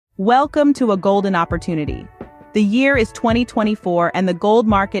Welcome to a golden opportunity. The year is 2024 and the gold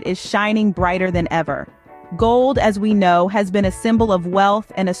market is shining brighter than ever. Gold, as we know, has been a symbol of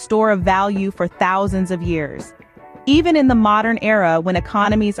wealth and a store of value for thousands of years. Even in the modern era, when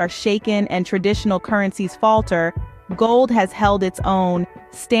economies are shaken and traditional currencies falter, gold has held its own,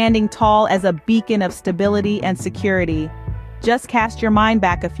 standing tall as a beacon of stability and security. Just cast your mind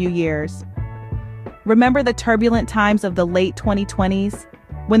back a few years. Remember the turbulent times of the late 2020s?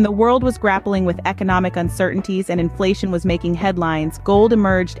 When the world was grappling with economic uncertainties and inflation was making headlines, gold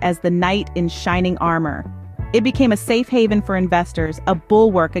emerged as the knight in shining armor. It became a safe haven for investors, a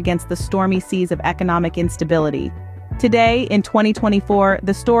bulwark against the stormy seas of economic instability. Today, in 2024,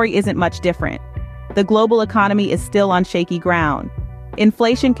 the story isn't much different. The global economy is still on shaky ground.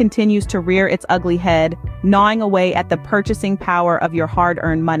 Inflation continues to rear its ugly head, gnawing away at the purchasing power of your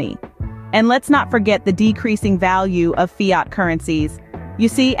hard-earned money. And let's not forget the decreasing value of fiat currencies. You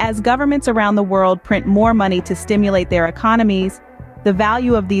see, as governments around the world print more money to stimulate their economies, the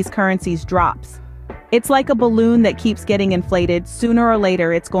value of these currencies drops. It's like a balloon that keeps getting inflated. Sooner or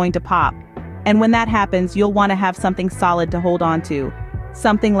later, it's going to pop. And when that happens, you'll want to have something solid to hold on to.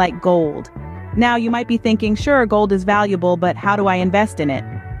 Something like gold. Now, you might be thinking, sure, gold is valuable, but how do I invest in it?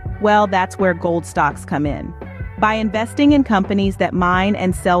 Well, that's where gold stocks come in. By investing in companies that mine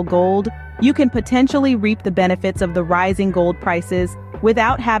and sell gold, you can potentially reap the benefits of the rising gold prices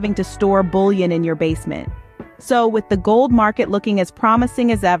without having to store bullion in your basement. So, with the gold market looking as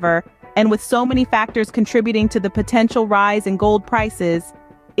promising as ever, and with so many factors contributing to the potential rise in gold prices,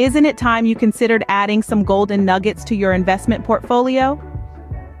 isn't it time you considered adding some golden nuggets to your investment portfolio?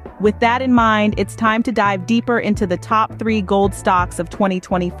 With that in mind, it's time to dive deeper into the top 3 gold stocks of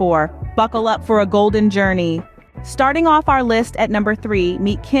 2024. Buckle up for a golden journey. Starting off our list at number 3,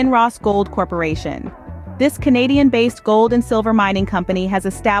 meet Kinross Gold Corporation. This Canadian-based gold and silver mining company has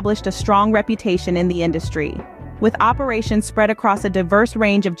established a strong reputation in the industry, with operations spread across a diverse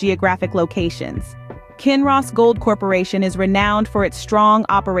range of geographic locations. Kinross Gold Corporation is renowned for its strong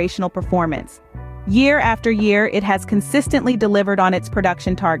operational performance. Year after year, it has consistently delivered on its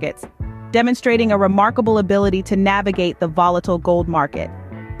production targets, demonstrating a remarkable ability to navigate the volatile gold market.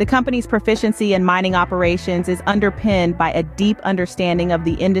 The company's proficiency in mining operations is underpinned by a deep understanding of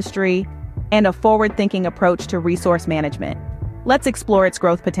the industry and a forward-thinking approach to resource management. Let's explore its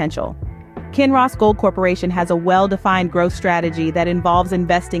growth potential. Kinross Gold Corporation has a well-defined growth strategy that involves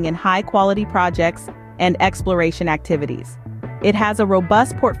investing in high-quality projects and exploration activities. It has a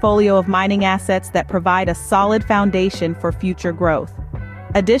robust portfolio of mining assets that provide a solid foundation for future growth.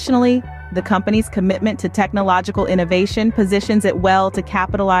 Additionally, the company's commitment to technological innovation positions it well to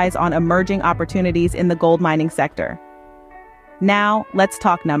capitalize on emerging opportunities in the gold mining sector. Now, let's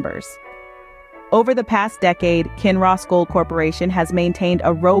talk numbers. Over the past decade, Kinross Gold Corporation has maintained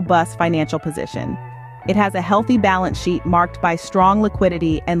a robust financial position. It has a healthy balance sheet marked by strong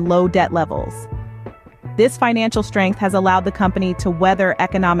liquidity and low debt levels. This financial strength has allowed the company to weather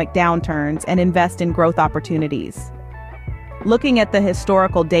economic downturns and invest in growth opportunities. Looking at the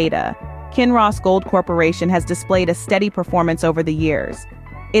historical data, Kinross Gold Corporation has displayed a steady performance over the years.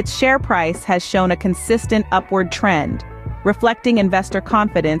 Its share price has shown a consistent upward trend, reflecting investor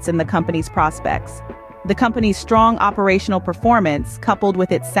confidence in the company's prospects. The company's strong operational performance, coupled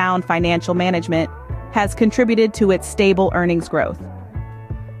with its sound financial management, has contributed to its stable earnings growth.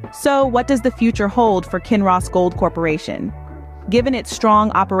 So, what does the future hold for Kinross Gold Corporation? Given its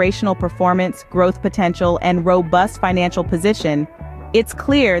strong operational performance, growth potential, and robust financial position, it's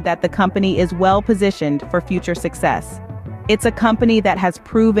clear that the company is well-positioned for future success. It's a company that has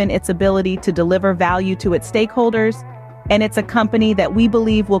proven its ability to deliver value to its stakeholders, and it's a company that we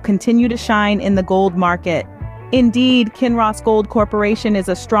believe will continue to shine in the gold market. Indeed, Kinross Gold Corporation is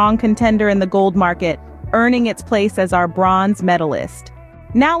a strong contender in the gold market, earning its place as our bronze medalist.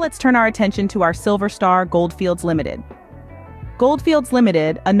 Now let's turn our attention to our silver star, Goldfields Limited. Goldfields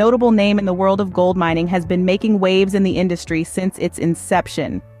Limited, a notable name in the world of gold mining, has been making waves in the industry since its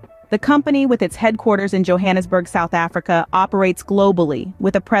inception. The company, with its headquarters in Johannesburg, South Africa, operates globally,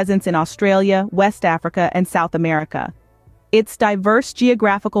 with a presence in Australia, West Africa, and South America. Its diverse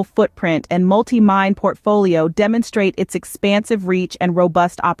geographical footprint and multi-mine portfolio demonstrate its expansive reach and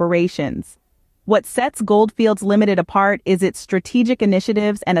robust operations. What sets Goldfields Limited apart is its strategic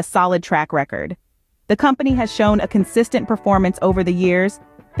initiatives and a solid track record. The company has shown a consistent performance over the years,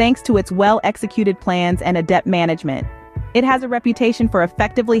 thanks to its well-executed plans and adept management. It has a reputation for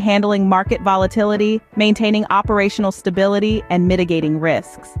effectively handling market volatility, maintaining operational stability, and mitigating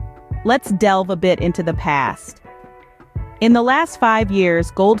risks. Let's delve a bit into the past. In the last 5 years,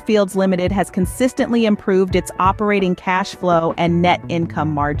 Goldfields Limited has consistently improved its operating cash flow and net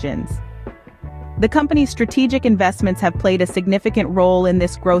income margins. The company's strategic investments have played a significant role in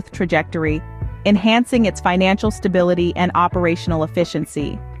this growth trajectory, enhancing its financial stability and operational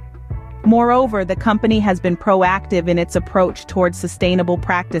efficiency. Moreover, the company has been proactive in its approach towards sustainable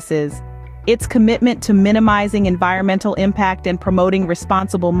practices. Its commitment to minimizing environmental impact and promoting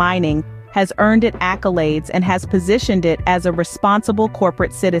responsible mining has earned it accolades and has positioned it as a responsible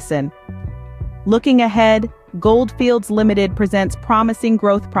corporate citizen. Looking ahead, Goldfields Limited presents promising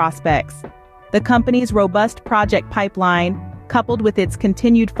growth prospects. The company's robust project pipeline, coupled with its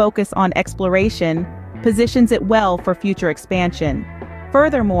continued focus on exploration, positions it well for future expansion.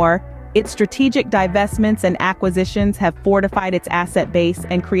 Furthermore, its strategic divestments and acquisitions have fortified its asset base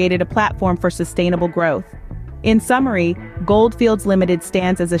and created a platform for sustainable growth. In summary, Goldfields Limited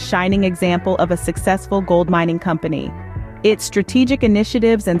stands as a shining example of a successful gold mining company. Its strategic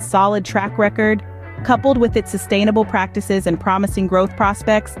initiatives and solid track record, coupled with its sustainable practices and promising growth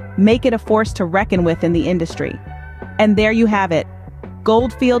prospects, make it a force to reckon with in the industry. And there you have it.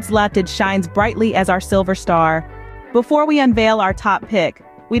 Goldfields Limited shines brightly as our silver star. Before we unveil our top pick,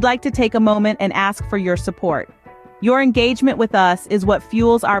 we'd like to take a moment and ask for your support. Your engagement with us is what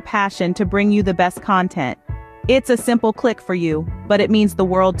fuels our passion to bring you the best content. It's a simple click for you, but it means the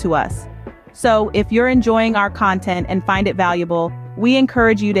world to us. So, if you're enjoying our content and find it valuable, we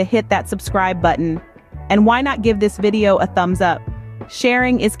encourage you to hit that subscribe button. And why not give this video a thumbs up?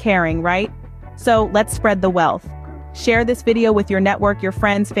 Sharing is caring, right? So, let's spread the wealth. Share this video with your network, your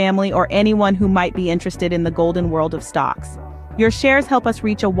friends, family, or anyone who might be interested in the golden world of stocks. Your shares help us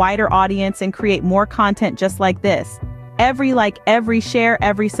reach a wider audience and create more content just like this. Every like, every share,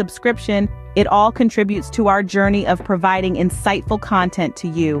 every subscription, it all contributes to our journey of providing insightful content to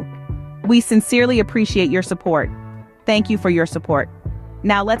you. We sincerely appreciate your support. Thank you for your support.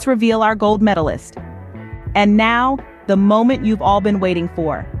 Now let's reveal our gold medalist. And now, the moment you've all been waiting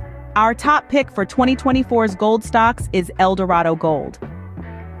for. Our top pick for 2024's gold stocks is Eldorado Gold.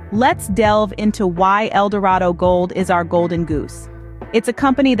 Let's delve into why Eldorado Gold is our golden goose. It's a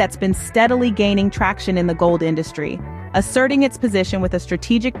company that's been steadily gaining traction in the gold industry, asserting its position with a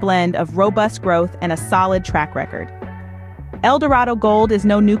strategic blend of robust growth and a solid track record. Eldorado Gold is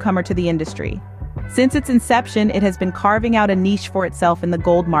no newcomer to the industry. Since its inception, it has been carving out a niche for itself in the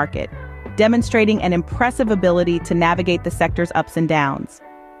gold market, demonstrating an impressive ability to navigate the sector's ups and downs.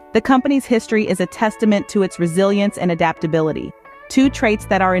 The company's history is a testament to its resilience and adaptability, two traits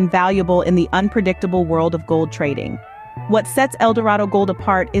that are invaluable in the unpredictable world of gold trading. What sets Eldorado Gold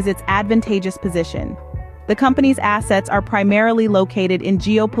apart is its advantageous position. The company's assets are primarily located in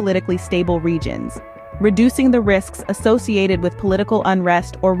geopolitically stable regions, reducing the risks associated with political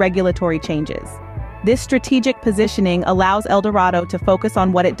unrest or regulatory changes. This strategic positioning allows Eldorado to focus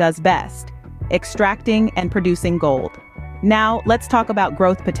on what it does best: extracting and producing gold. Now, let's talk about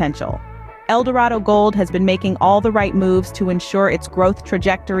growth potential. Eldorado Gold has been making all the right moves to ensure its growth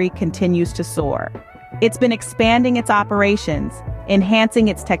trajectory continues to soar. It's been expanding its operations, enhancing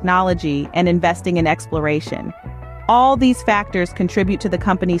its technology, and investing in exploration. All these factors contribute to the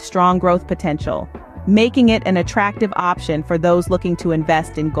company's strong growth potential, making it an attractive option for those looking to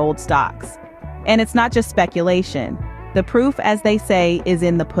invest in gold stocks. And it's not just speculation. The proof, as they say, is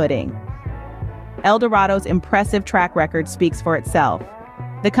in the pudding. Eldorado's impressive track record speaks for itself.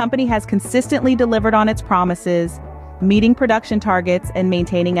 The company has consistently delivered on its promises, meeting production targets and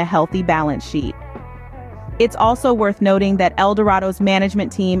maintaining a healthy balance sheet. It's also worth noting that Eldorado's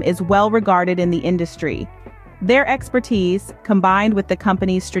management team is well regarded in the industry. Their expertise, combined with the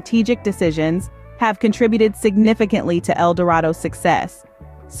company's strategic decisions, have contributed significantly to Eldorado's success.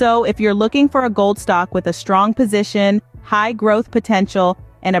 So, if you're looking for a gold stock with a strong position, high growth potential,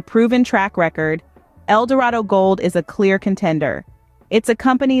 and a proven track record, Eldorado Gold is a clear contender. It's a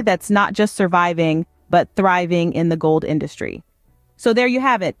company that's not just surviving, but thriving in the gold industry. So there you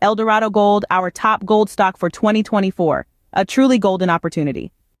have it, Eldorado Gold, our top gold stock for 2024, a truly golden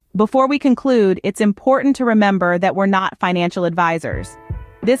opportunity. Before we conclude, it's important to remember that we're not financial advisors.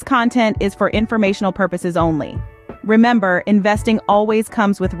 This content is for informational purposes only. Remember, investing always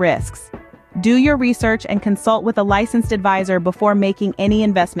comes with risks. Do your research and consult with a licensed advisor before making any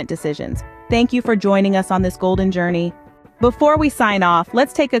investment decisions. Thank you for joining us on this golden journey. Before we sign off,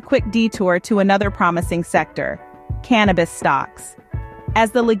 let's take a quick detour to another promising sector: cannabis stocks.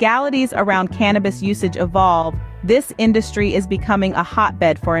 As the legalities around cannabis usage evolve, this industry is becoming a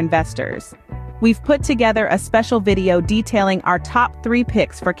hotbed for investors. We've put together a special video detailing our top 3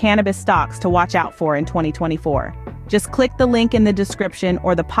 picks for cannabis stocks to watch out for in 2024. Just click the link in the description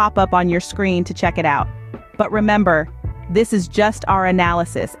or the pop-up on your screen to check it out. But remember, This is just our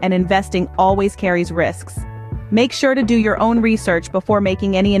analysis, and investing always carries risks. Make sure to do your own research before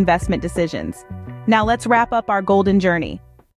making any investment decisions. Now let's wrap up our golden journey.